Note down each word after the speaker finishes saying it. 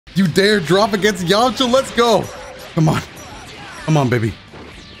You dare drop against Yamcha? Let's go. Come on. Come on, baby.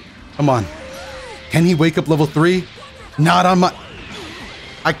 Come on. Can he wake up level 3? Not on my...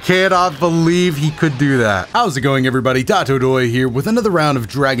 I cannot believe he could do that. How's it going, everybody? Dotodoya here with another round of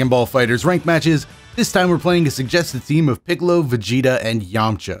Dragonball FighterZ ranked matches. This time we're playing a suggested team of Piccolo, Vegeta, and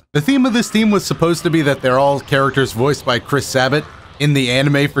Yamcha. The theme of this team was supposed to be that they're all characters voiced by Chris Sabat in the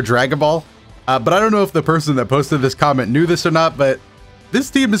anime for Dragon Ball. But I don't know if the person that posted this comment knew this or not, but this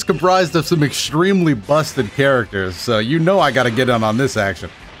team is comprised of some extremely busted characters, so you know I gotta get in on this action.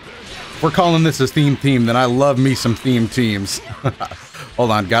 If we're calling this a theme team, then I love me some theme teams.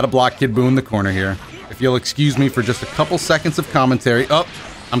 Hold on, gotta block Kid Buu in the corner here. If you'll excuse me for just a couple seconds of commentary. Oh,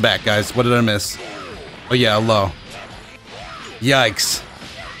 I'm back, guys. What did I miss? Oh yeah, low. Yikes.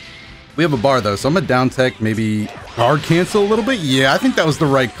 We have a bar though, so I'm gonna down tech, maybe guard cancel a little bit. Yeah, I think that was the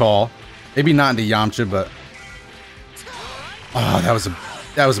right call. Maybe not into Yamcha, but oh,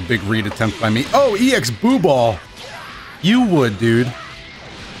 that was a big read attempt by me. Oh, EX Boo Ball. You would, dude.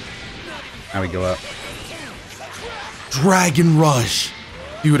 Now we go up. Dragon Rush.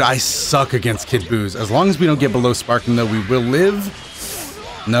 Dude, I suck against Kid Buus. As long as we don't get below Sparking, though, we will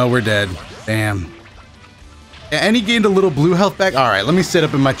live. No, we're dead. Damn. And he gained a little blue health back. All right, let me sit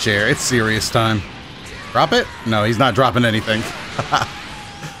up in my chair. It's serious time. Drop it? No, he's not dropping anything.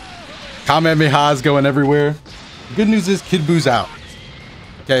 Kamehameha's going everywhere. The good news is Kid Buu's out.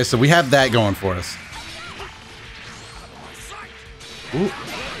 Okay, so we have that going for us. Ooh.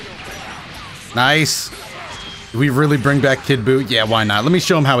 Nice. Do we really bring back Kid Buu? Yeah, why not? Let me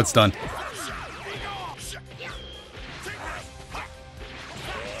show him how it's done.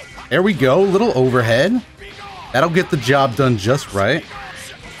 There we go. Little overhead. That'll get the job done just right.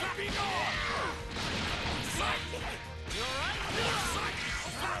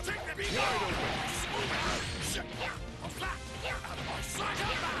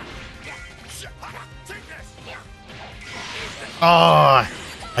 Oh,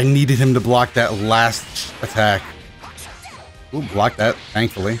 I needed him to block that last attack. Ooh, block that,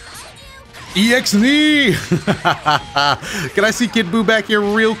 thankfully. EX knee! Can I see Kid Buu back here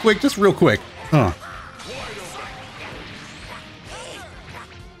real quick? Just real quick. Huh.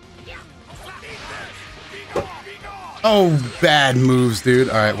 Oh, bad moves, dude.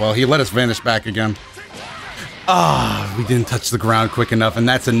 All right, well, he let us vanish back again. Ah, we didn't touch the ground quick enough, and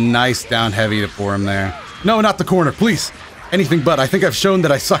that's a nice down heavy for him there. No, not the corner, please. Anything but. I think I've shown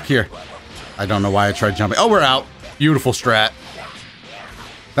that I suck here. I don't know why I tried jumping. Oh, we're out. Beautiful strat.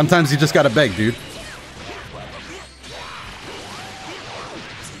 Sometimes you just gotta beg, dude.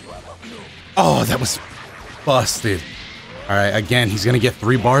 Oh, that was busted. All right, again, he's gonna get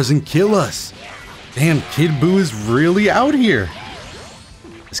 3 bars and kill us. Damn, Kid Buu is really out here.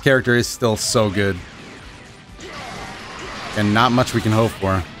 This character is still so good. And not much we can hope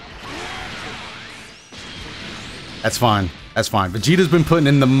for. That's fine. That's fine. Vegeta's been putting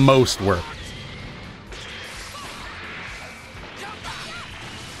in the most work.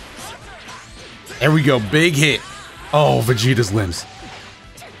 There we go. Big hit. Oh, Vegeta's limbs.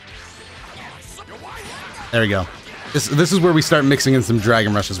 There we go. This is where we start mixing in some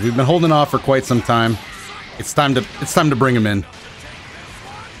Dragon Rushes. We've been holding off for quite some time. It's time to bring him in.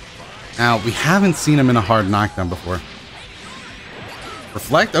 Now, we haven't seen him in a hard knockdown before.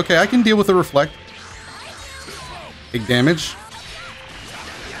 Reflect? Okay, I can deal with a reflect. Big damage.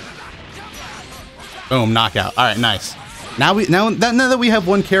 Boom, knockout. All right, nice. Now that we have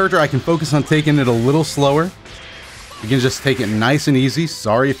one character, I can focus on taking it a little slower. We can just take it nice and easy.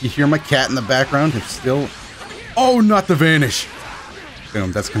 Sorry if you hear my cat in the background. It's still... Oh, not the vanish.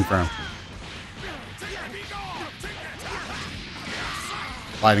 Boom, that's confirmed.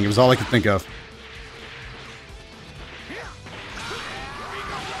 Lighting, it was all I could think of.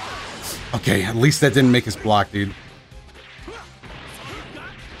 Okay, at least that didn't make us block, dude.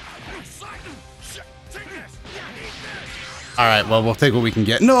 Alright, well, we'll take what we can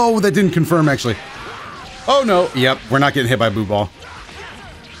get. No, that didn't confirm, actually. Oh, no. Yep, we're not getting hit by Buu Ball.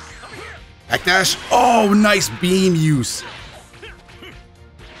 Backdash. Oh, nice beam use.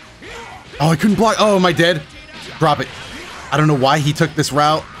 Oh, I couldn't block. Oh, am I dead? Drop it. I don't know why he took this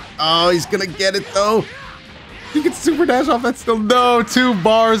route. Oh, he's gonna get it, though. He can super dash off that still. No, 2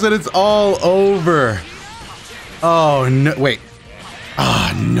 bars and it's all over. Oh, no. Wait.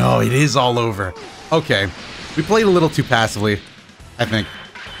 Oh, no, it is all over. Okay. We played a little too passively, I think,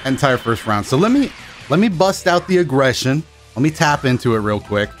 entire first round. So let me bust out the aggression. Let me tap into it real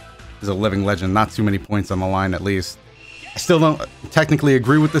quick. He's a living legend. Not too many points on the line, at least. I still don't technically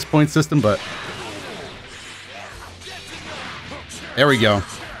agree with this point system, but there we go.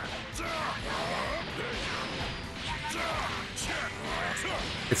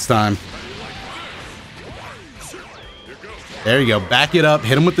 It's time. There you go. Back it up.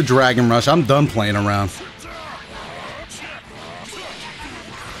 Hit him with the Dragon Rush. I'm done playing around.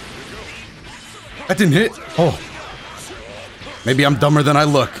 That didn't hit. Oh. Maybe I'm dumber than I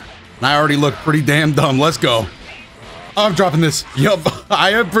look. And I already look pretty damn dumb. Let's go. Oh, I'm dropping this. Yup.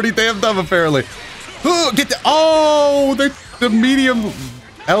 I am pretty damn dumb, apparently. Oh, get the... Oh, the medium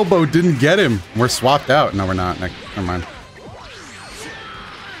elbow didn't get him. We're swapped out. No, we're not. Never mind.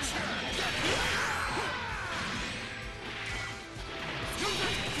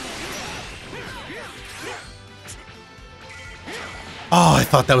 Oh, I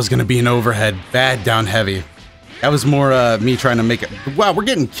thought that was going to be an overhead. Bad down heavy. That was more me trying to make it. Wow, we're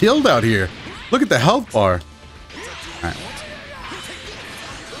getting killed out here. Look at the health bar. All right.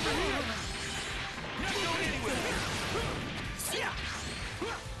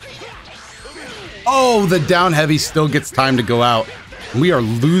 Oh, the down heavy still gets time to go out. We are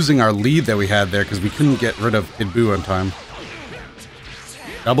losing our lead that we had there because we couldn't get rid of Buu on time.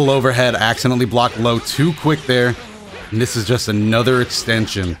 Double overhead, accidentally blocked low too quick there. And this is just another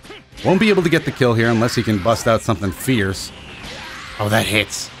extension. Won't be able to get the kill here unless he can bust out something fierce. Oh, that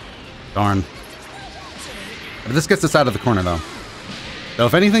hits. Darn. But this gets us out of the corner, though. So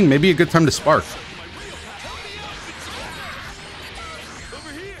if anything, maybe a good time to spark.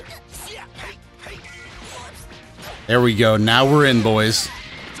 There we go. Now we're in, boys.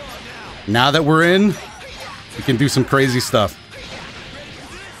 Now that we're in, we can do some crazy stuff.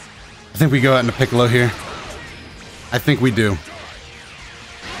 I think we go out into Piccolo here. I think we do.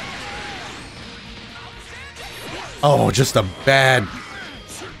 Oh, just a bad...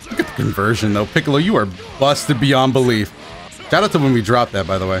 Look at the conversion, though. Piccolo, you are busted beyond belief. Shout out to when we dropped that,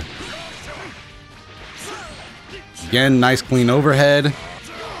 by the way. Again, nice clean overhead.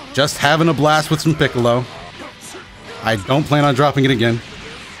 Just having a blast with some Piccolo. I don't plan on dropping it again.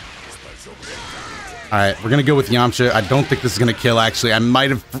 Alright, we're going to go with Yamcha. I don't think this is going to kill, actually. I might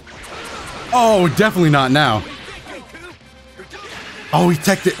have... Oh, definitely not now. Oh, he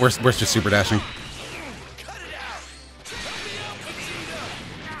teched it. We're just super dashing.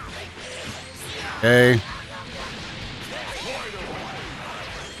 Okay.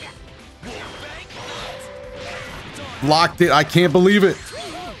 Locked it. I can't believe it.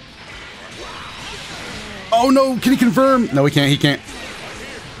 Oh no, can he confirm? No, he can't. He can't.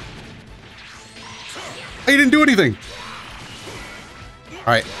 He didn't do anything. All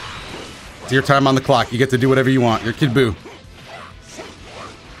right. It's your time on the clock. You get to do whatever you want. You're Kid Buu.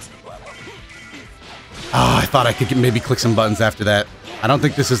 Oh, I thought I could maybe click some buttons after that. I don't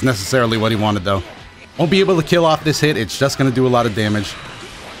think this is necessarily what he wanted, though. Won't be able to kill off this hit. It's just going to do a lot of damage.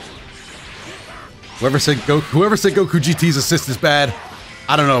 Whoever said Goku GT's assist is bad,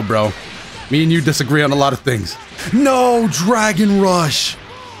 I don't know, bro. Me and you disagree on a lot of things. No, Dragon Rush.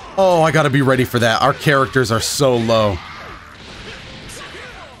 Oh, I got to be ready for that. Our characters are so low.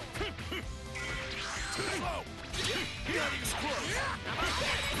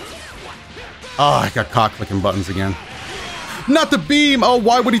 Oh, I got caught clicking buttons again. Not the beam! Oh,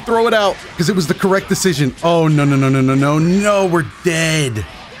 why would he throw it out? Because it was the correct decision. Oh, no, no, no, no, no, no, no, we're dead.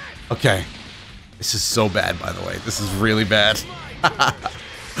 Okay. This is so bad, by the way. This is really bad.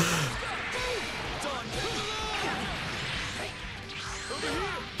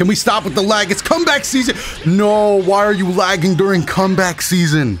 Can we stop with the lag? It's comeback season! No, why are you lagging during comeback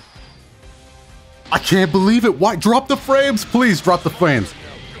season? I can't believe it. Why? Drop the frames, please. Drop the frames.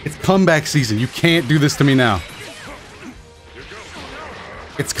 It's comeback season. You can't do this to me now.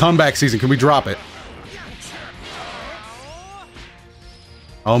 It's comeback season. Can we drop it?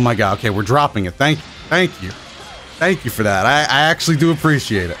 Oh my god. Okay, we're dropping it. Thank you. Thank you for that. I actually do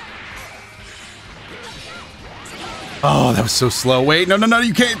appreciate it. Oh, that was so slow. Wait, no, no, no,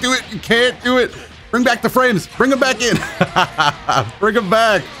 you can't do it. You can't do it. Bring back the frames. Bring them back in. Bring them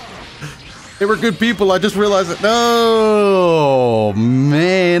back. They were good people. I just realized it. No,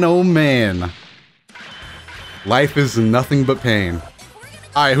 man, oh man. Life is nothing but pain.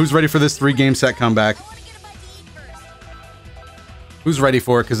 All right, who's ready for this 3-game set comeback? Who's ready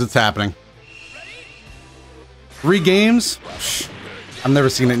for it? Because it's happening. 3 games? I've never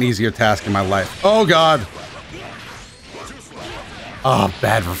seen an easier task in my life. Oh, God. Oh,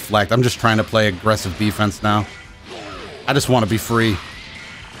 bad reflect. I'm just trying to play aggressive defense now. I just want to be free.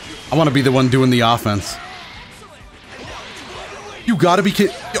 I want to be the one doing the offense. You gotta be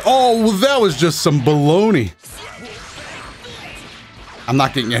kidding. Oh, well, that was just some baloney. I'm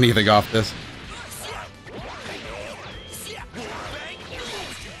not getting anything off this.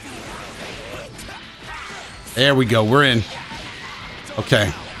 There we go. We're in.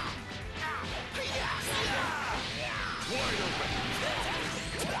 Okay.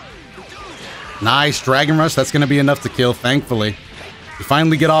 Nice, Dragon Rush. That's going to be enough to kill, thankfully. We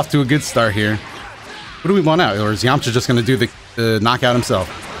finally get off to a good start here. What do we want out? Or is Yamcha just going to do the knockout himself?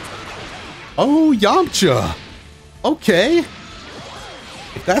 Oh, Yamcha. Okay.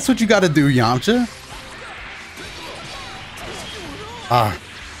 If that's what you got to do, Yamcha. Ah.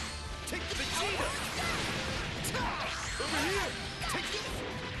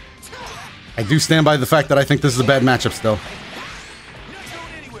 I do stand by the fact that I think this is a bad matchup still.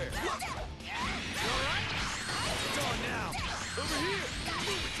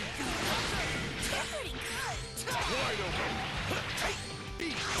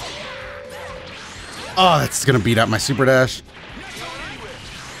 Oh, that's gonna beat out my super dash.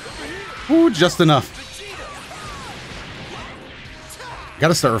 Ooh, just enough.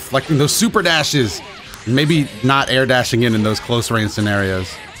 Gotta start reflecting those super dashes. Maybe not air dashing in those close range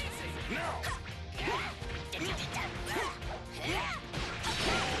scenarios.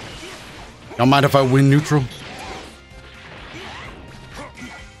 Don't mind if I win neutral.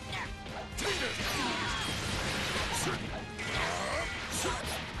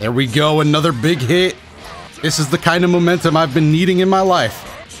 There we go, another big hit. This is the kind of momentum I've been needing in my life.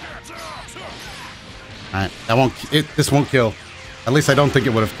 Alright, this won't kill. At least I don't think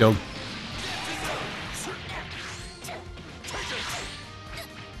it would have killed.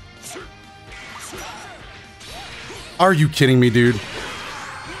 Are you kidding me, dude?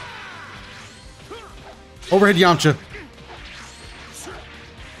 Overhead Yamcha.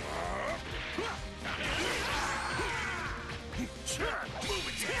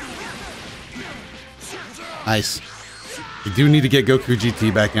 Nice. We do need to get Goku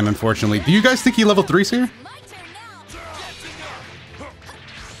GT back in, unfortunately. Do you guys think he level 3's here?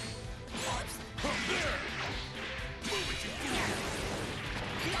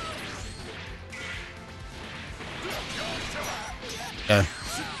 Yeah.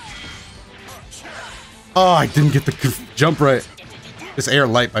 Oh, I didn't get the jump right. This air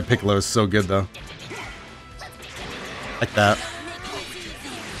light by Piccolo is so good, though. Like that.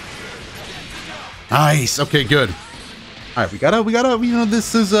 Nice. Okay, good. All right, we gotta, you know,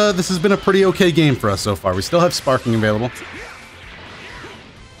 this has been a pretty okay game for us so far. We still have sparking available.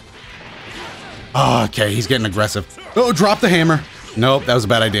 Oh, okay, he's getting aggressive. Oh, drop the hammer. Nope, that was a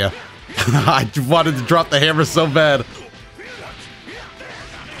bad idea. I wanted to drop the hammer so bad.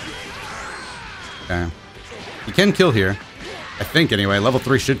 Okay. He can kill here. I think, anyway. Level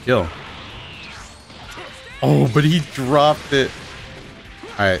 3 should kill. Oh, but he dropped it.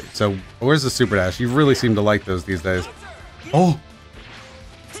 Alright, so where's the super dash? You really seem to like those these days. Oh!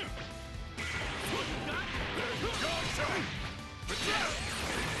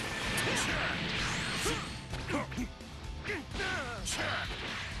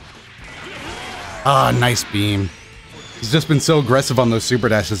 Ah, nice beam. He's just been so aggressive on those super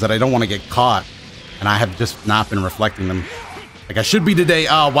dashes that I don't want to get caught. And I have just not been reflecting them. Like I should be today.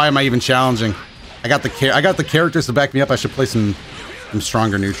 Oh, why am I even challenging? I got the characters to back me up. I should play some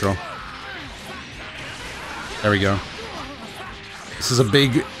stronger neutral. There we go. This is a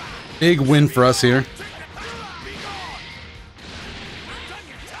big win for us here.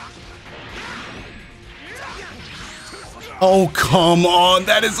 Oh, come on.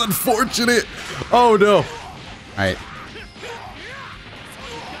 That is unfortunate. Oh, no. All right.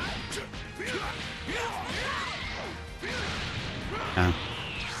 Yeah.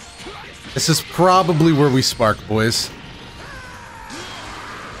 This is probably where we spark, boys.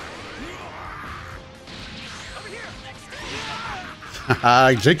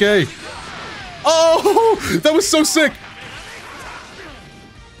 Haha, JK. Oh, that was so sick.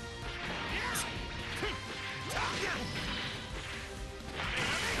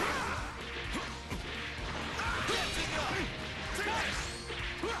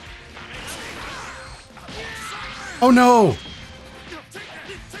 Oh no!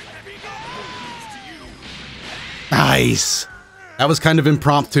 Nice! That was kind of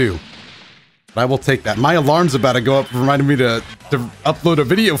impromptu. But I will take that. My alarm's about to go up, reminding me to upload a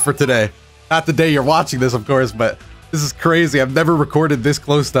video for today. Not the day you're watching this, of course, but this is crazy. I've never recorded this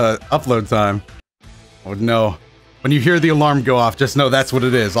close to upload time. Oh no. When you hear the alarm go off, just know that's what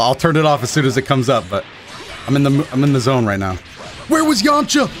it is. I'll turn it off as soon as it comes up, but I'm in the zone right now. Where was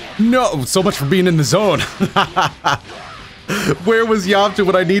Yamcha? No, so much for being in the zone. Where was Yamcha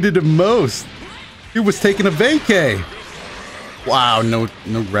when I needed him most? He was taking a vacay. Wow, no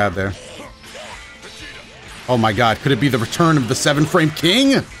grab there. Oh my god, could it be the return of the 7-frame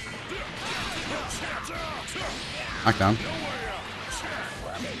king? Knockdown.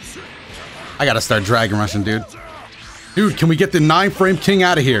 I gotta start Dragon Rushing, dude. Dude, can we get the 9-frame king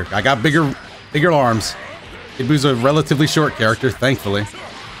out of here? I got bigger arms. Buu's a relatively short character, thankfully.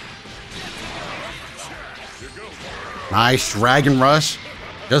 Nice Dragon Rush.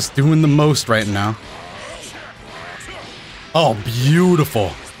 Just doing the most right now. Oh,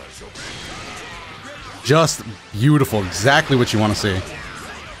 beautiful. Just beautiful. Exactly what you want to see.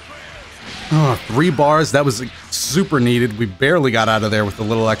 Oh, 3 bars. That was super needed. We barely got out of there with a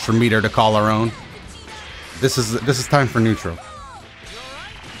little extra meter to call our own. This is time for neutral.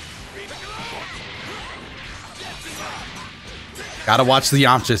 Gotta watch the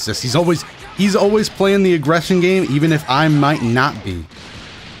Yamcha assist. He's always playing the aggression game, even if I might not be.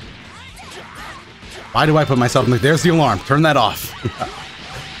 Why do I put myself in the... There's the alarm. Turn that off.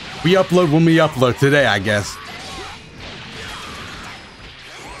 We upload when we upload today, I guess.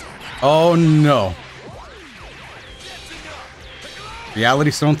 Oh, no.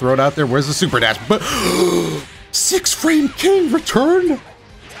 Reality Stone, throw it out there. Where's the super dash? But 6-frame king return?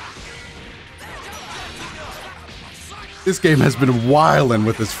 This game has been wildin'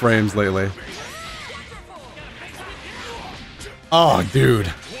 with its frames lately. Oh,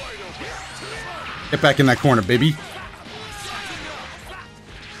 dude. Get back in that corner, baby.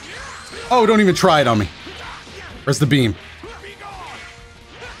 Oh, don't even try it on me. Where's the beam?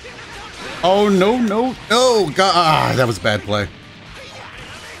 Oh, no, no, no. God, that was bad play.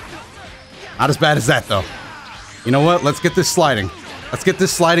 Not as bad as that, though. You know what? Let's get this sliding. Let's get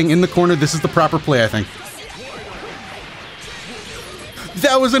this sliding in the corner. This is the proper play, I think.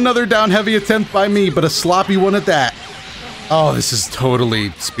 That was another down heavy attempt by me, but a sloppy one at that. Oh, this is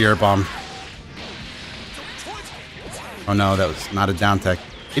totally Spirit Bomb. Oh no, that was not a down tech.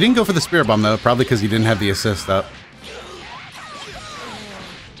 He didn't go for the Spirit Bomb though, probably because he didn't have the assist up.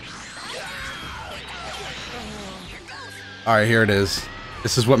 Alright, here it is.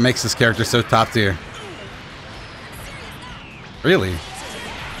 This is what makes this character so top tier. Really?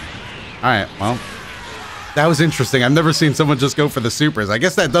 Alright, well. That was interesting. I've never seen someone just go for the supers. I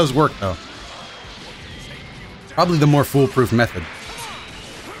guess that does work, though. Probably the more foolproof method.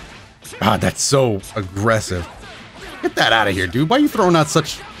 God, that's so aggressive. Get that out of here, dude. Why are you throwing out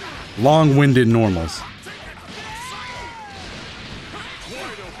such long-winded normals?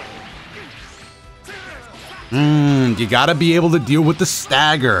 You gotta be able to deal with the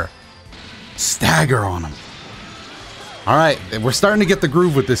stagger. Stagger on him. Alright, we're starting to get the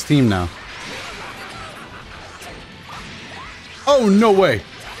groove with this team now. Oh, no way.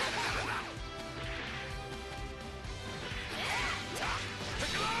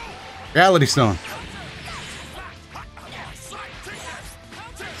 Reality Stone.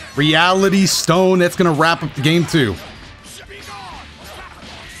 Reality Stone. That's going to wrap up the game, too.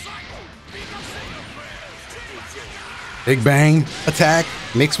 Big Bang attack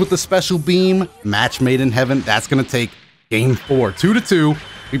mixed with the special beam. Match made in heaven. That's going to take game 4. 2-2.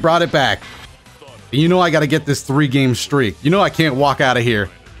 We brought it back. You know I got to get this 3-game streak. You know I can't walk out of here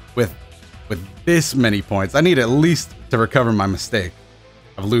with this many points. I need at least to recover my mistake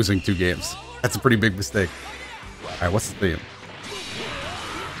of losing 2 games. That's a pretty big mistake. All right, what's the theme?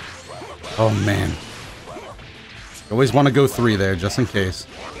 Oh, man. Always want to go 3 there, just in case.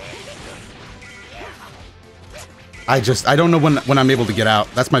 I don't know when I'm able to get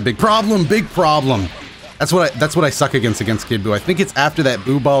out. That's my big problem. Big problem. That's what I suck against Kid Buu. I think it's after that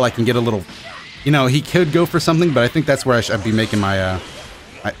Buu ball I can get a little... You know, he could go for something, but I think that's where I should be making my,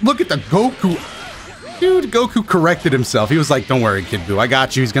 look at the Goku. Dude, Goku corrected himself. He was like, don't worry, Kid Buu. I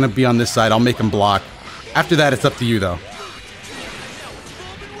got you. He's going to be on this side. I'll make him block. After that, it's up to you, though.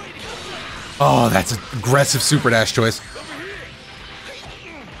 Oh, that's an aggressive super dash choice.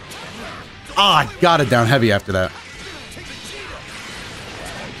 Ah, I got it down heavy after that.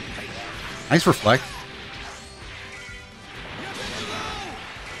 Nice reflect.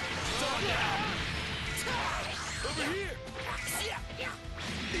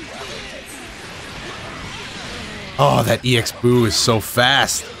 Oh, that EX Buu is so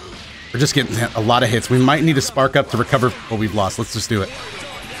fast. We're just getting a lot of hits. We might need to spark up to recover what we've lost. Let's just do it.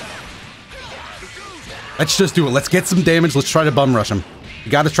 Let's just do it. Let's get some damage. Let's try to bum rush him.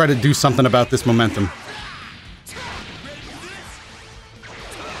 We got to try to do something about this momentum.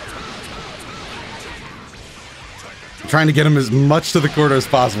 I'm trying to get him as much to the corner as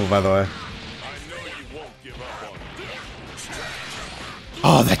possible, by the way.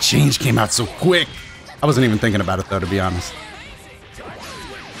 Oh, that change came out so quick. I wasn't even thinking about it, though, to be honest.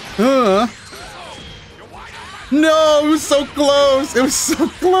 No, it was so close. It was so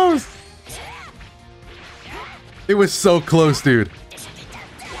close. It was so close, dude.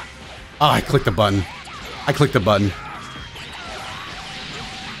 Oh, I clicked the button. I clicked the button.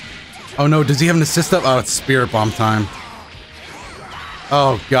 Oh, no. Does he have an assist up? Oh, it's Spirit Bomb time.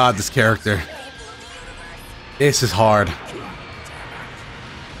 Oh, God, this character. This is hard.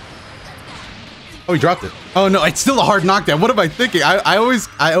 Oh, he dropped it. Oh no, it's still a hard knockdown. What am I thinking? I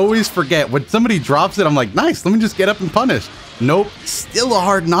always forget when somebody drops it. I'm like, nice. Let me just get up and punish. Nope, still a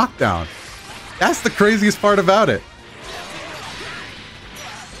hard knockdown. That's the craziest part about it.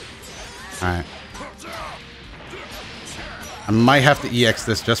 All right. I might have to EX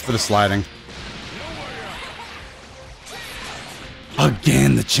this just for the sliding.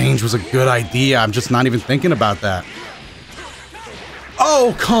 Again, the change was a good idea. I'm just not even thinking about that.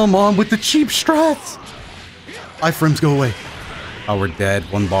 Oh, come on with the cheap strats. 5 frames go away. Oh, we're dead.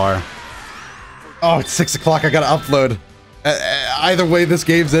 1 bar. Oh, it's 6 o'clock. I gotta upload. Either way, this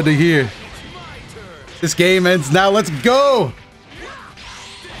game's ending here. This game ends now. Let's go.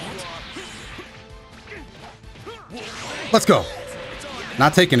 Let's go.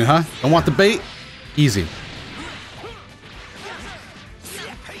 Not taking it, huh? Don't want the bait? Easy.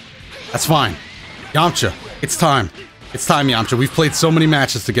 That's fine. Yamcha, it's time. It's time, Yamcha. We've played so many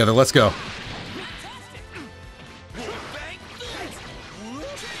matches together. Let's go.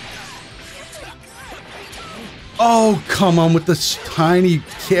 Oh, come on with this tiny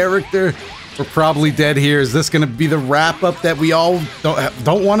character. We're probably dead here. Is this going to be the wrap-up that we all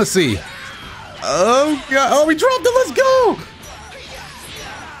don't want to see? Oh, God. Oh, we dropped it. Let's go.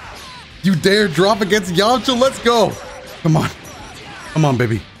 You dare drop against Yamcha? Let's go. Come on. Come on,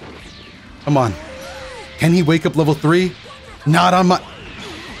 baby. Come on. Can he wake up level 3? Not on my...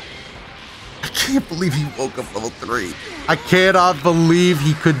 I can't believe he woke up level 3. I cannot believe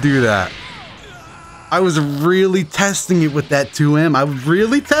he could do that. I was really testing it with that 2M. I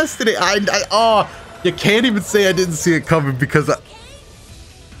really tested it. Oh, you can't even say I didn't see it coming because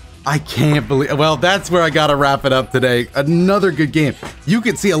I can't believe... Well, that's where I gotta wrap it up today. Another good game. You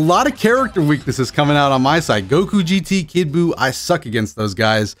can see a lot of character weaknesses coming out on my side. Goku GT, Kid Buu, I suck against those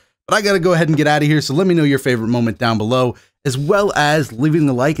guys. But I gotta go ahead and get out of here, so let me know your favorite moment down below, as well as leaving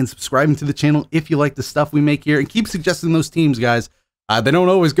a like and subscribing to the channel if you like the stuff we make here, and keep suggesting those teams, guys. They don't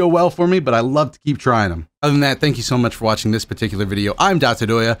always go well for me, but I love to keep trying them. Other than that, thank you so much for watching this particular video. I'm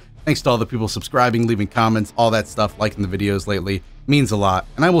Dotodoya. Thanks to all the people subscribing, leaving comments, all that stuff, liking the videos lately. It means a lot,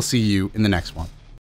 and I will see you in the next one.